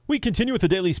We continue with the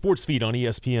daily sports feed on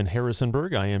ESPN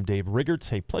Harrisonburg. I am Dave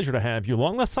Riggerts. A pleasure to have you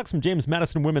along. Let's talk some James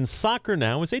Madison women's soccer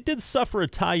now, as they did suffer a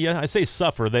tie. I say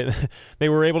suffer. They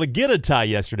were able to get a tie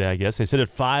yesterday, I guess. They sit at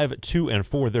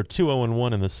 5-2-4. They're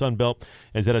 2-0-1 in the Sun Belt.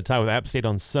 As had a tie with App State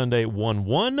on Sunday,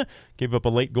 1-1. Gave up a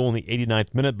late goal in the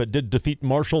 89th minute, but did defeat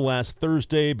Marshall last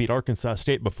Thursday. Beat Arkansas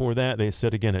State before that. They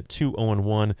sit again at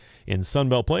 2-0-1 in Sun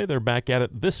Belt play. They're back at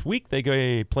it this week.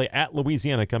 They play at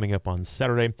Louisiana coming up on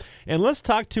Saturday. And let's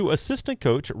talk to assistant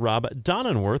coach Rob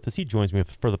Donnenwirth as he joins me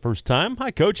for the first time. Hi,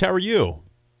 Coach. How are you?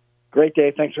 Great,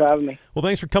 Dave. Thanks for having me. Well,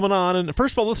 thanks for coming on. And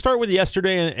first of all, let's start with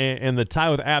yesterday and the tie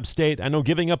with App State. I know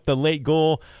giving up the late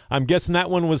goal, I'm guessing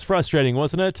that one was frustrating,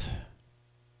 wasn't it?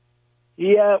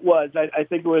 Yeah, it was. I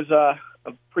think it was a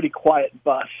pretty quiet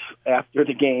bus after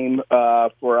the game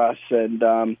for us.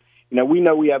 And, we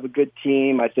know we have a good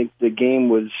team. I think the game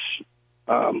was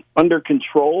under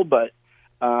control, but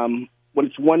when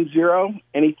it's 1-0,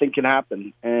 anything can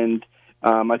happen. And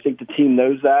I think the team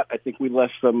knows that. I think we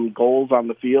left some goals on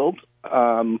the field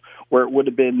where it would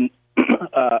have been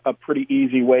a pretty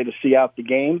easy way to see out the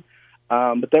game.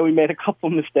 But then we made a couple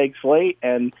of mistakes late,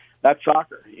 and that's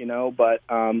soccer, But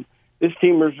this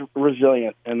team is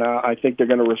resilient, and I think they're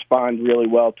going to respond really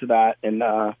well to that and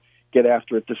get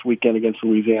after it this weekend against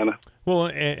Louisiana. Well,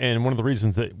 and one of the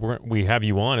reasons that we have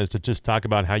you on is to just talk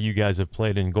about how you guys have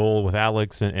played in goal with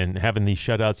Alex and having these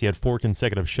shutouts. You had 4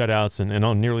 consecutive shutouts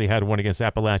and nearly had one against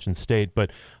Appalachian State.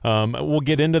 But we'll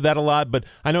get into that a lot. But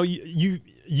I know you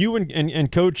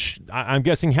and Coach, I'm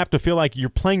guessing, have to feel like you're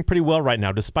playing pretty well right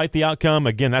now, despite the outcome.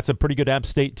 Again, that's a pretty good App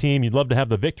State team. You'd love to have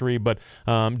the victory. But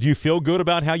do you feel good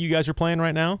about how you guys are playing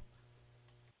right now?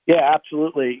 Yeah,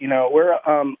 absolutely. We're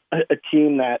a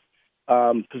team that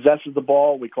possesses the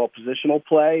ball. We call positional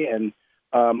play, and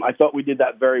I thought we did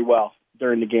that very well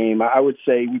during the game. I would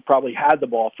say we probably had the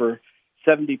ball for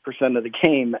 70% of the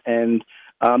game, and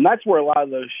that's where a lot of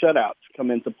those shutouts come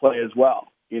into play as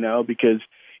well, because,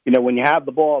 when you have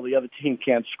the ball, the other team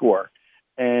can't score.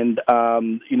 And,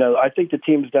 I think the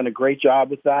team's done a great job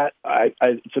with that.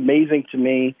 It's amazing to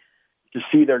me to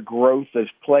see their growth as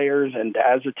players and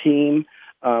as a team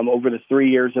over the 3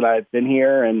 years that I've been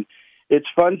here, and it's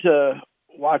fun to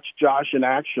watch Josh in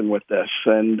action with this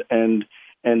and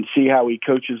see how he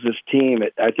coaches this team.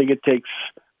 I think it takes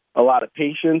a lot of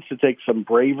patience. It takes some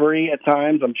bravery at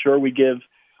times. I'm sure we give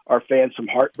our fans some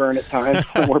heartburn at times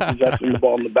when we're possessing the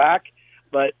ball in the back.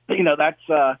 But, that's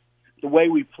the way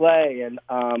we play. And,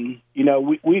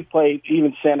 we played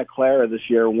even Santa Clara this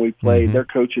year when we played. Their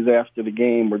coaches after the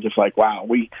game were just like, wow,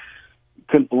 we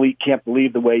can't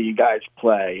believe the way you guys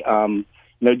play.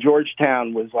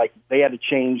 Georgetown was like they had to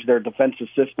change their defensive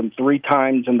system 3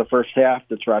 times in the first half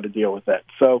to try to deal with it.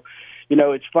 So,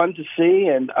 it's fun to see,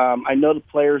 and I know the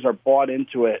players are bought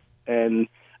into it, and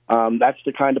that's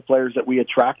the kind of players that we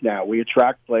attract now. We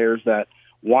attract players that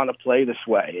want to play this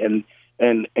way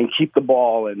and keep the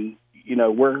ball, and,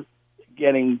 we're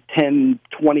getting 10,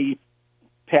 20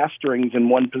 pass strings in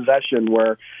one possession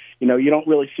where, you don't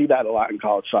really see that a lot in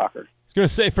college soccer. I was going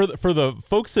to say, for the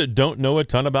folks that don't know a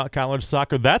ton about college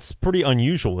soccer, that's pretty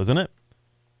unusual, isn't it?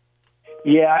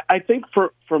 Yeah, I think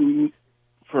for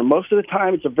most of the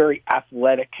time, it's a very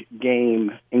athletic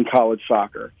game in college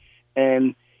soccer.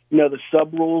 And, the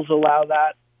sub-rules allow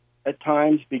that at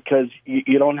times because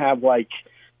you don't have,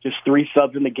 just 3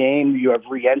 subs in the game. You have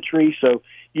re-entry, so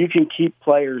you can keep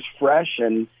players fresh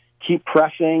and keep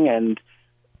pressing, and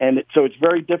so it's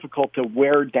very difficult to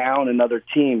wear down another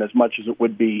team as much as it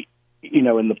would be in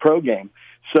the pro game.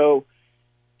 So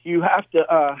you have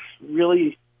to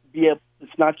really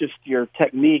it's not just your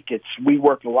technique, we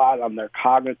work a lot on their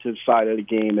cognitive side of the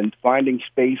game and finding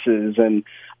spaces and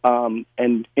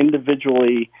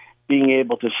individually being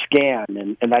able to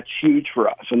scan, and that's huge for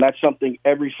us. And that's something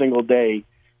every single day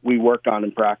we work on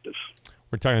in practice.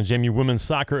 We're talking to JMU women's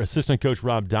soccer assistant coach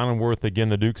Rob Donnenwirth. Again,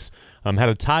 the Dukes had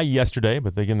a tie yesterday,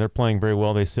 but again, they're playing very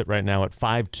well. They sit right now at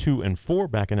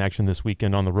 5-2-4, back in action this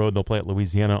weekend on the road. They'll play at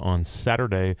Louisiana on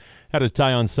Saturday. Had a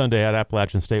tie on Sunday at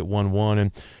Appalachian State,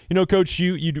 1-1. And, Coach,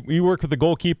 you work with the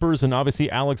goalkeepers, and obviously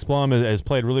Alex Blum has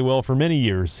played really well for many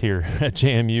years here at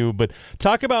JMU. But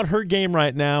talk about her game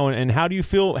right now, and how do you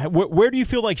feel? Where do you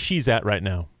feel like she's at right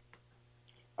now?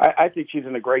 I think she's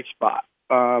in a great spot.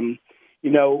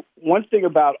 One thing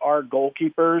about our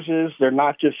goalkeepers is they're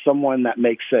not just someone that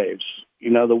makes saves.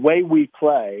 The way we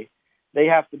play, they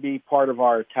have to be part of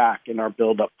our attack and our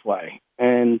build-up play.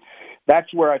 And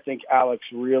that's where I think Alex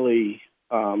really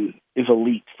is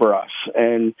elite for us.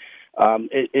 And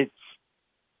it's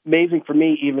amazing for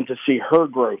me even to see her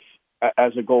growth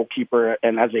as a goalkeeper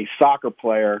and as a soccer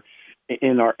player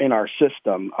in our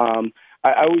system.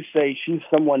 I always say she's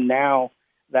someone now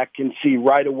that can see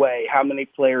right away how many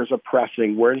players are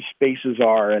pressing, where the spaces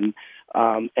are, and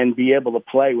be able to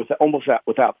play with almost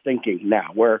without thinking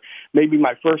now. Where maybe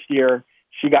my first year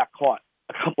she got caught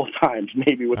a couple of times,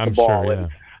 maybe with the ball, sure, yeah.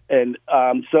 and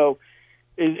so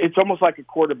it's almost like a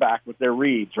quarterback with their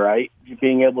reads, right?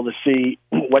 Being able to see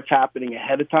what's happening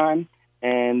ahead of time,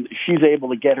 and she's able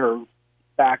to get her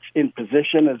backs in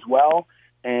position as well.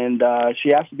 And she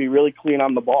has to be really clean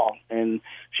on the ball. And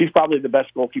she's probably the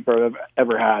best goalkeeper I've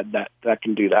ever had that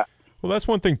can do that. Well, that's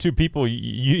one thing, too. People,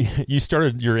 you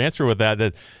started your answer with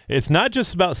that it's not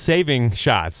just about saving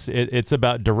shots. It's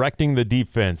about directing the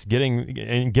defense,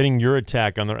 getting your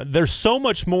attack on the. There's so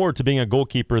much more to being a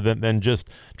goalkeeper than just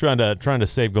trying to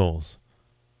save goals.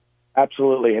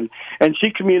 Absolutely, and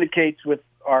she communicates with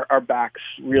our backs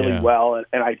really well,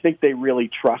 and I think they really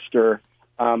trust her.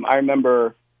 I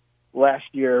remember last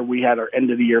year we had our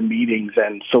end of the year meetings,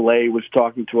 and Soleil was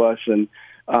talking to us, and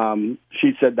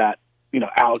she said that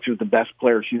Alex is the best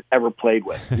player she's ever played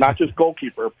with, not just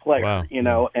goalkeeper, player.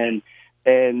 Wow. And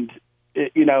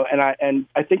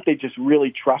I think they just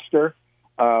really trust her.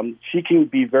 She can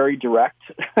be very direct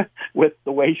with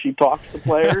the way she talks to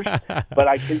players, but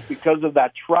I think because of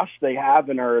that trust they have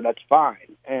in her, that's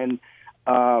fine. And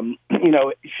when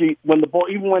the ball,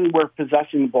 even when we're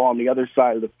possessing the ball on the other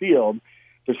side of the field,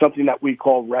 there's something that we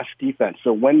call rest defense.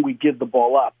 So when we give the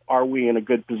ball up, are we in a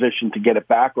good position to get it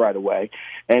back right away?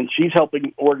 And she's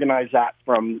helping organize that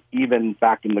from even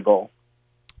back in the goal.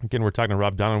 Again, we're talking to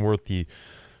Rob Donnenwirth, the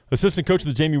assistant coach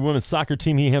of the JMU women's soccer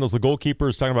team. He handles the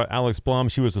goalkeepers. Talking about Alex Blum.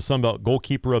 She was the Sunbelt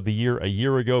goalkeeper of the year a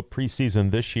year ago,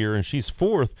 preseason this year, and she's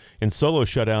fourth in solo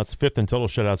shutouts, fifth in total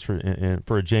shutouts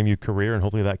for a JMU career, and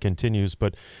hopefully that continues.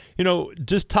 But,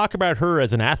 just talk about her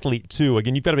as an athlete, too.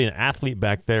 Again, you've got to be an athlete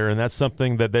back there, and that's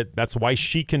something that's why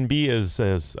she can be as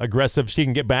aggressive. She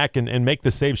can get back and make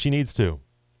the save she needs to.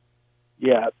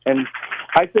 Yeah, and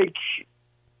I think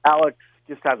Alex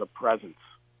just has a presence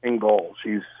in goal.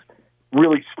 She's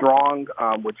really strong,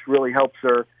 which really helps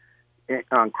her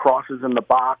on crosses in the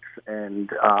box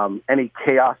and any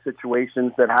chaos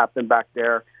situations that happen back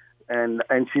there. And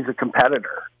she's a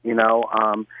competitor,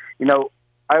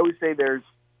 I always say there's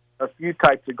a few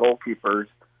types of goalkeepers.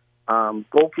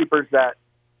 Goalkeepers that,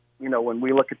 when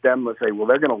we look at them, let's say, well,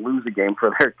 they're going to lose a game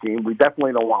for their team. We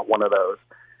definitely don't want one of those.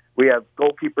 We have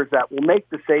goalkeepers that will make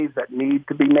the saves that need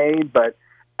to be made, but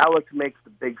Alex makes the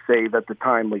big save at the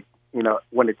timely,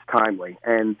 when it's timely.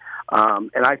 And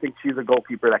I think she's a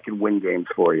goalkeeper that can win games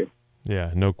for you.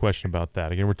 Yeah, no question about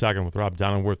that. Again, we're talking with Rob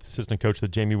Donnenwirth, assistant coach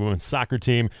of the JMU women's soccer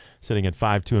team, sitting at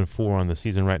 5-2-4 on the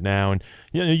season right now. And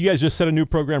you guys just set a new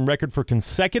program record for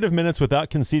consecutive minutes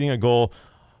without conceding a goal.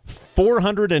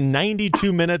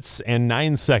 492 minutes and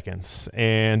 9 seconds,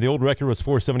 and the old record was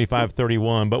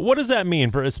 475-31. But what does that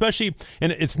mean for, especially,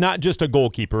 and it's not just a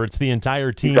goalkeeper, it's the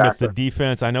entire team, It's the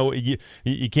defense. I know you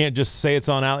can't just say it's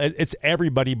on out, it's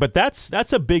everybody, but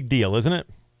that's a big deal, isn't it?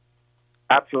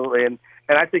 Absolutely, and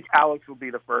I think Alex will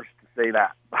be the first to say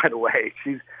that, by the way.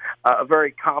 She's a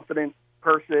very confident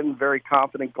person, very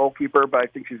confident goalkeeper, but I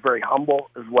think she's very humble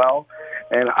as well,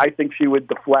 and I think she would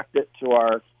deflect it to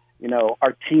our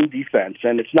team defense.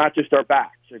 And it's not just our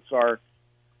backs, it's our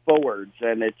forwards,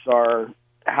 and it's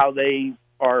how they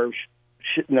are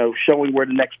showing where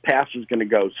the next pass is going to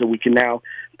go, so we can now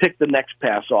pick the next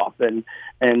pass off. And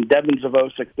Devin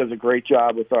Zavosik does a great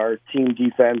job with our team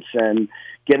defense and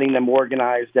getting them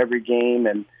organized every game,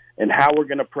 and how we're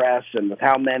going to press and with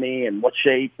how many and what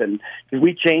shape, and because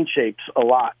we change shapes a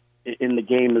lot in the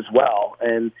game as well.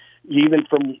 And even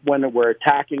from when we're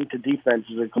attacking to defense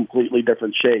is a completely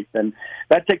different shape. And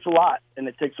that takes a lot, and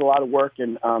it takes a lot of work,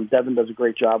 and Devin does a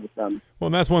great job with them. Well,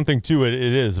 and that's one thing, too. It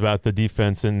is about the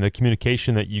defense and the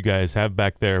communication that you guys have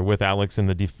back there with Alex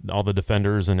and all the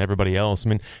defenders and everybody else. I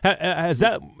mean, has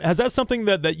that something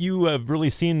that you have really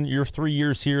seen your 3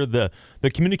 years here? The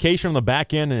communication on the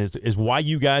back end is why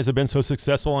you guys have been so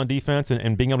successful on defense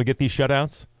and being able to get these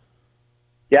shutouts?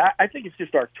 Yeah, I think it's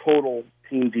just our total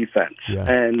team defense. Yeah.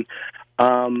 And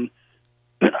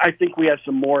I think we have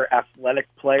some more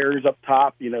athletic players up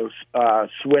top.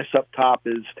 Swiss up top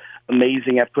is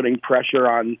amazing at putting pressure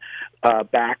on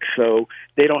backs, so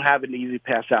they don't have an easy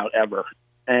pass out ever.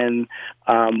 And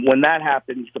when that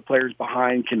happens, the players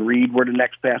behind can read where the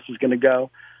next pass is going to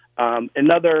go.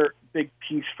 Another big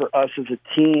piece for us as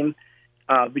a team,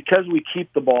 because we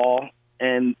keep the ball,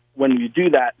 and when you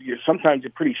do that, sometimes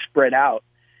you're pretty spread out.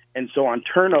 And so on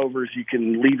turnovers, you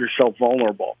can leave yourself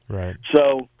vulnerable. Right.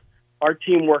 So our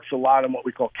team works a lot on what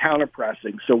we call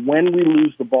counter-pressing. So when we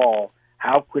lose the ball,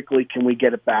 how quickly can we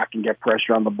get it back and get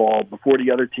pressure on the ball before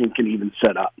the other team can even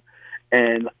set up?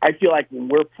 And I feel like when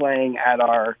we're playing at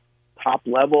our top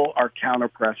level, our counter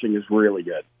pressing is really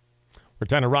good. We're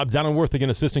talking to Rob Donnenwirth,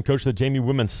 again, assistant coach of the JMU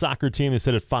women's soccer team. They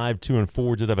sit at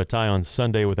 5-2-4. Did have a tie on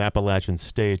Sunday with Appalachian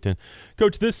State. And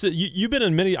Coach, you've been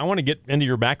in many. I want to get into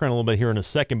your background a little bit here in a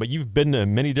second, but you've been to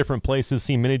many different places,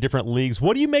 seen many different leagues.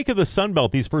 What do you make of the Sun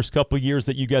Belt these first couple of years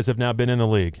that you guys have now been in the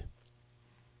league?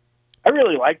 I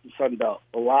really like the Sun Belt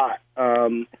a lot.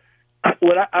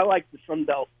 I like the Sun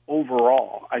Belt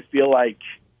overall. I feel like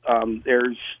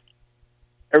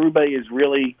everybody is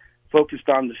really focused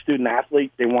on the student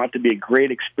athlete. They want it to be a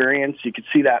great experience. You can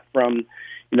see that from,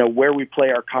 where we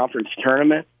play our conference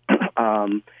tournament.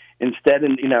 Instead,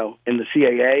 in the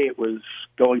CAA, it was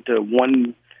going to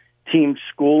one team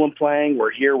school and playing.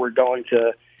 We're going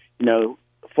to,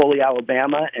 Foley,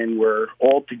 Alabama, and we're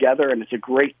all together, and it's a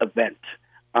great event.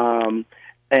 And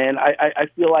I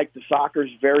feel like the soccer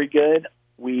is very good.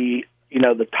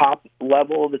 The top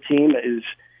level of the team is,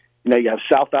 you have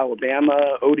South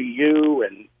Alabama, ODU,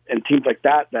 and teams like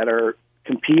that are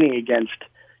competing against,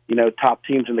 top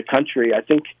teams in the country. I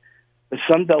think the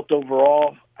Sun Belt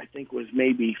overall, was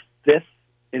maybe fifth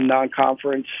in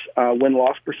non-conference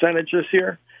win-loss percentage this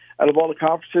year out of all the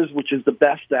conferences, which is the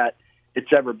best that it's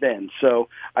ever been. So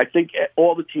I think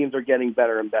all the teams are getting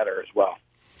better and better as well.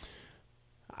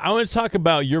 I want to talk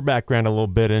about your background a little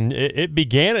bit, and it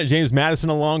began at James Madison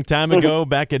a long time ago,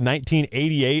 back in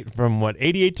 1988. From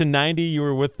 88 to 90, you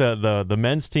were with the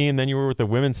men's team, then you were with the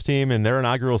women's team in their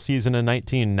inaugural season in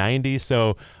 1990.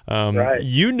 So right.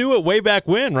 You knew it way back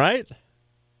when, right?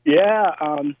 Yeah.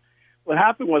 What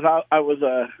happened was I was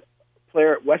a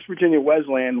player at West Virginia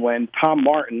Wesleyan when Tom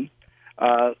Martin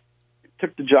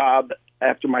took the job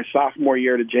after my sophomore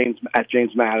year at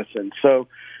James Madison. So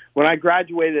when I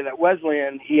graduated at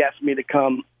Wesleyan, he asked me to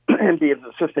come and be an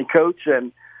assistant coach,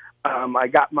 and I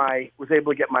was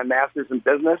able to get my master's in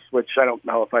business, which I don't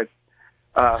know if so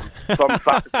I'm a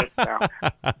soccer coach now.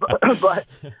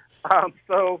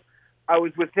 So I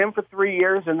was with him for 3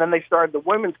 years, and then they started the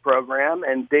women's program,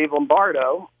 and Dave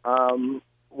Lombardo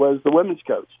was the women's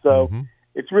coach. So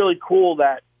It's really cool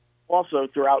that also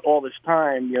throughout all this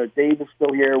time, Dave is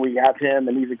still here. We have him,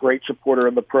 and he's a great supporter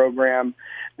of the program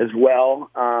as well.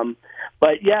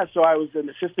 So I was an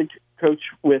assistant coach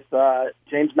with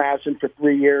James Madison for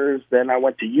 3 years. Then I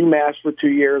went to UMass for 2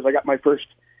 years. I got my first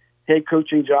head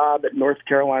coaching job at North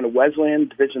Carolina Wesleyan,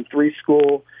 Division III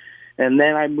school. And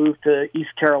then I moved to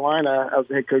East Carolina. I was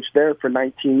the head coach there for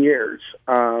 19 years.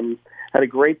 Had a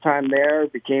great time there.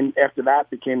 Became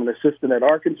an assistant at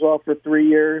Arkansas for 3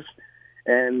 years.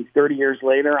 And 30 years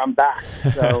later, I'm back.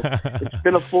 So it's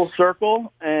been a full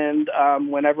circle, and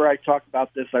whenever I talk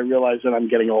about this, I realize that I'm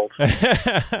getting old.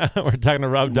 We're talking to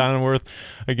Rob Donnenwirth.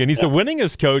 Again, he's the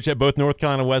winningest coach at both North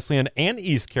Carolina Wesleyan and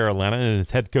East Carolina, and his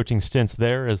head coaching stints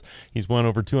there as he's won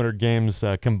over 200 games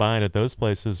combined at those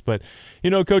places. But,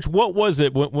 Coach, what was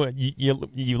it when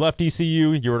you left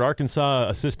ECU, you were at Arkansas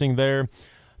assisting there,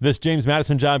 this James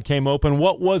Madison job came open.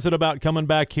 What was it about coming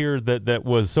back here that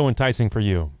was so enticing for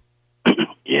you?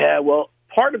 Yeah, well,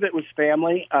 part of it was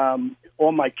family.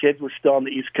 All my kids were still on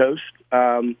the East Coast.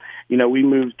 We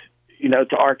moved,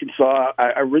 to Arkansas.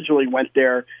 I originally went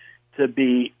there to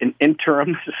be an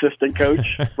interim assistant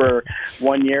coach for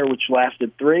 1 year, which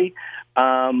lasted 3.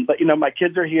 But my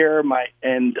kids are here.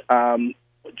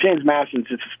 James Madison's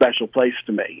just a special place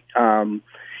to me.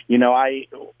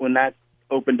 When that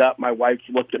opened up, my wife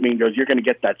looked at me and goes, "You're going to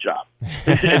get that job."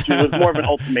 It was more of an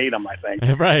ultimatum, I think.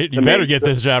 Right. You better get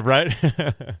this job, right?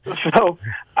 So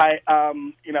I,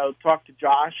 talked to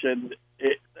Josh, and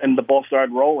the ball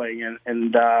started rolling,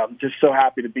 and just so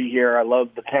happy to be here. I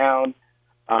love the town.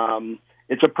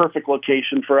 It's a perfect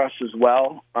location for us as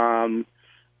well. And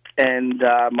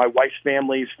my wife's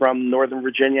family is from Northern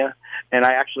Virginia, and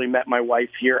I actually met my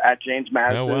wife here at James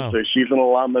Madison, Oh, wow. So she's an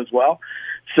alum as well.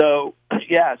 So, I'm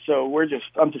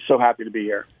just so happy to be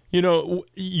here.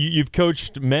 You've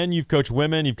coached men, you've coached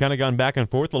women, you've kind of gone back and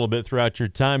forth a little bit throughout your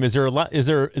time. Is there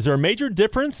a major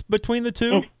difference between the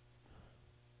two?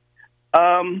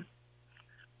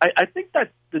 I think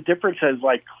that the difference has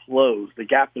closed. The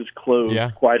gap has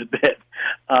closed quite a bit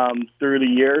through the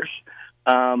years.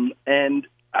 And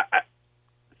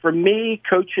for me,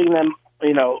 coaching them,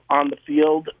 on the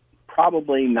field,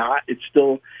 probably not. It's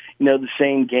still, the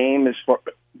same game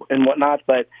and whatnot,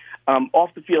 but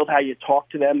off the field, how you talk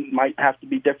to them might have to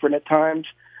be different at times.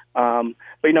 But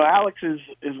Alex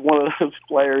is one of those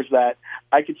players that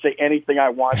I could say anything I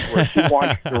want to her. She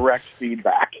wants direct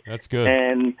feedback. That's good.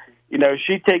 And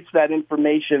she takes that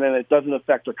information and it doesn't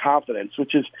affect her confidence,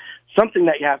 which is something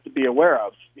that you have to be aware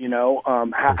of.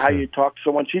 How you talk to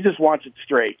someone. She just wants it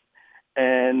straight.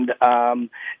 And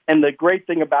the great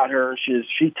thing about her is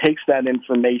she takes that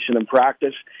information in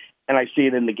practice, and I see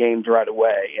it in the games right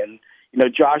away. And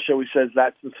Josh always says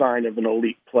that's the sign of an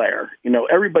elite player.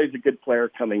 Everybody's a good player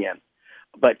coming in,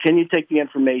 but can you take the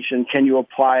information? Can you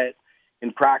apply it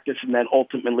in practice and then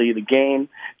ultimately the game?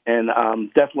 And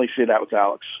definitely see that with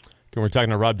Alex. We're talking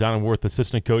to Rob Donnenwirth,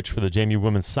 assistant coach for the JMU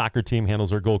women's soccer team,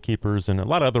 handles our goalkeepers and a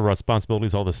lot of other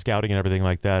responsibilities, all the scouting and everything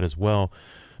like that as well.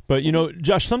 But,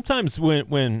 Josh, sometimes Rob,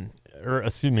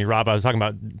 I was talking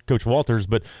about Coach Walters,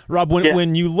 but Rob,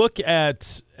 when you look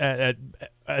at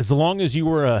as long as you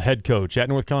were a head coach at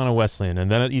North Carolina Wesleyan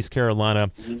and then at East Carolina,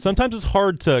 sometimes it's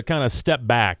hard to kind of step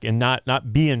back and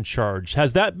not be in charge.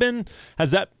 Was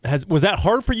that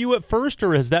hard for you at first,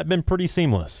 or has that been pretty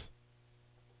seamless?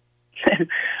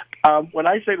 When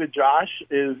I say to Josh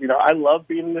is, I love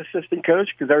being an assistant coach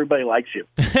because everybody likes you.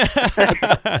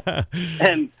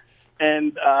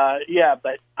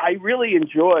 But I really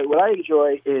enjoy, what I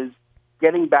enjoy is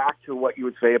getting back to what you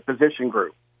would say a position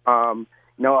group.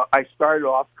 I started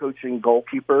off coaching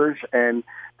goalkeepers, and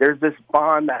there's this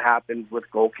bond that happens with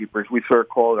goalkeepers. We sort of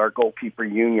call it our goalkeeper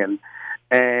union.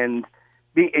 And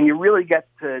you really get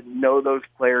to know those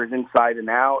players inside and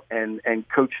out and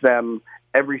coach them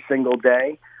every single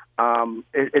day.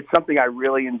 It's something I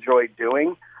really enjoy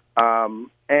doing.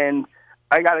 And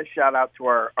I got to shout out to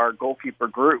our goalkeeper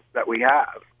group that we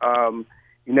have.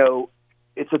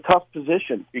 It's a tough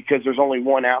position because there's only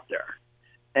one out there.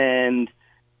 And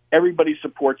everybody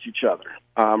supports each other.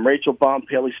 Rachel Bump,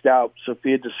 Haley Stout,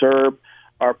 Sophia DeSerb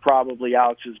are probably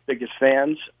Alex's biggest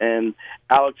fans, and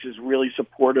Alex is really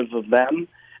supportive of them.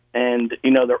 And,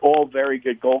 they're all very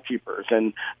good goalkeepers,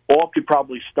 and all could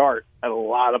probably start at a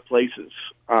lot of places.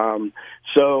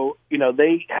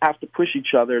 They have to push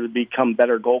each other to become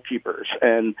better goalkeepers,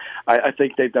 and I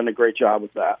think they've done a great job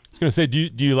with that. I was going to say,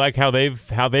 do you like how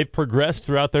they've progressed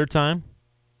throughout their time?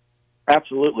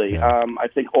 Absolutely. Yeah. I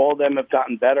think all of them have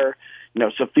gotten better.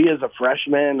 Sophia's a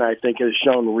freshman. I think has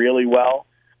shown really well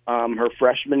her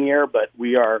freshman year, but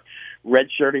we are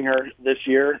redshirting her this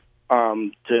year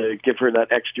to give her that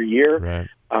extra year. Right.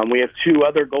 We have two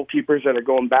other goalkeepers that are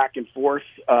going back and forth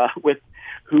with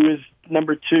who is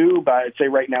number two. But I'd say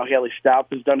right now Haley Stout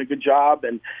has done a good job,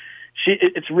 and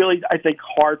it's really, I think,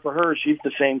 hard for her. She's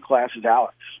the same class as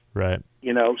Alex. Right.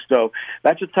 So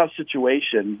that's a tough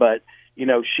situation, but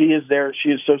she is there. She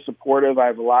is so supportive. I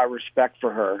have a lot of respect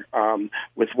for her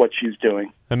with what she's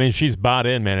doing. I mean, she's bought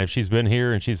in, man. If she's been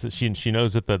here and she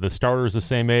knows that the starter is the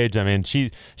same age. I mean,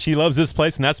 she loves this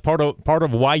place, and that's part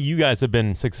of why you guys have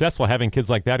been successful, having kids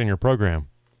like that in your program.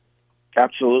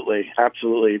 Absolutely.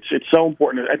 It's so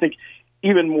important. I think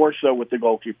even more so with the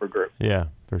goalkeeper group. Yeah,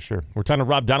 for sure. We're talking to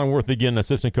Rob Donnenwirth again,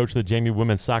 assistant coach of the JMU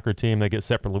women's soccer team. They get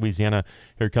set for Louisiana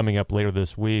here coming up later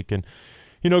this week. And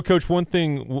Coach, one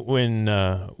thing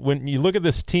when you look at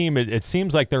this team, it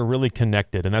seems like they're really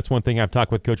connected, and that's one thing I've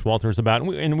talked with Coach Walters about.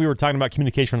 And we were talking about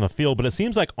communication on the field, but it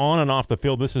seems like on and off the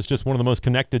field, this is just one of the most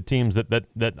connected teams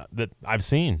that I've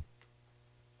seen.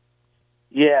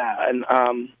 Yeah, and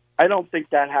I don't think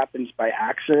that happens by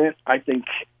accident. I think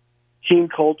team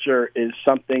culture is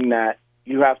something that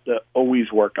you have to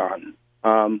always work on,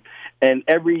 and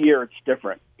every year it's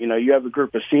different. You have a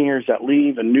group of seniors that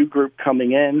leave, a new group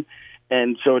coming in.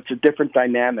 And so it's a different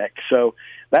dynamic. So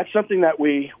that's something that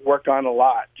we work on a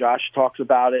lot. Josh talks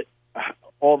about it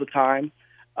all the time.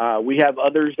 We have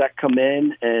others that come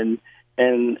in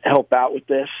and help out with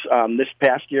this. This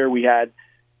past year we had,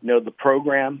 the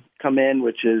program come in,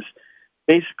 which is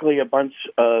basically a bunch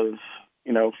of,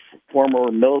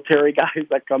 former military guys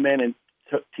that come in and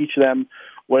teach them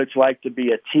what it's like to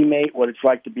be a teammate, what it's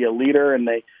like to be a leader. And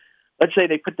let's say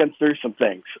they put them through some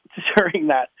things during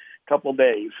that couple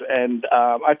days, and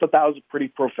I thought that was pretty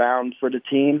profound for the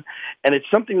team, and it's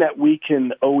something that we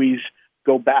can always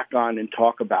go back on and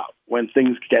talk about when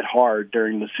things get hard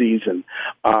during the season,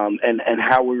 and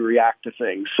how we react to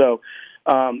things. So,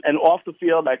 and off the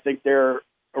field, I think they're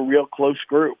a real close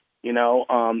group,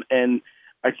 and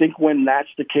I think when that's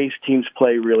the case, teams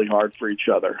play really hard for each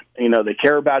other. They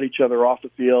care about each other off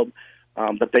the field,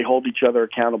 but they hold each other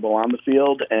accountable on the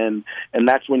field, and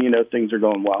that's when things are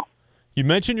going well. You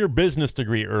mentioned your business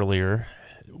degree earlier,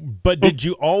 but did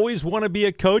you always want to be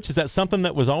a coach? Is that something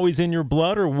that was always in your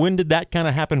blood, or when did that kind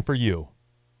of happen for you?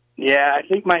 Yeah, I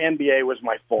think my MBA was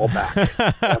my fallback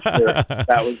after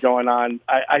that was going on.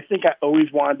 I think I always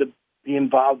wanted to be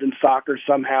involved in soccer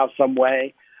somehow, some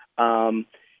way.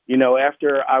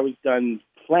 After I was done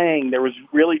playing, there was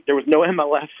no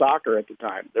MLS soccer at the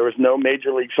time. There was no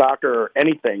Major League Soccer or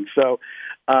anything. So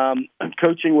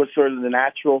coaching was sort of the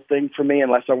natural thing for me,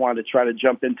 unless I wanted to try to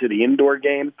jump into the indoor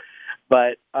game.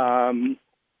 But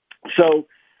so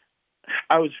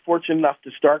I was fortunate enough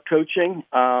to start coaching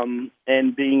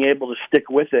and being able to stick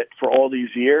with it for all these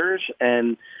years.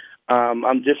 And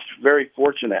I'm just very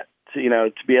fortunate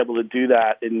to be able to do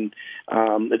that. And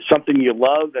it's something you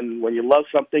love. And when you love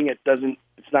something, doesn't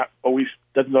always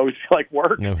feel like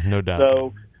work. No doubt.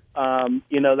 So,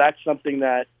 that's something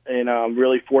that, I'm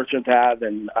really fortunate to have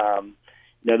and,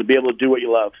 to be able to do what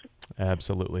you love.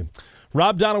 Absolutely.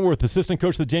 Rob Donnenwirth, assistant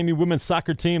coach of the JMU women's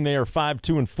soccer team. They are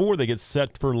 5-2-4. They get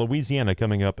set for Louisiana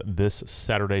coming up this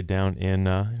Saturday down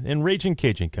in Raging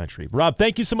Cajun country. Rob,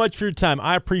 thank you so much for your time.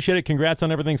 I appreciate it. Congrats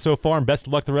on everything so far, and best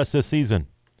of luck the rest of this season.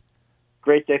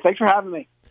 Great day. Thanks for having me.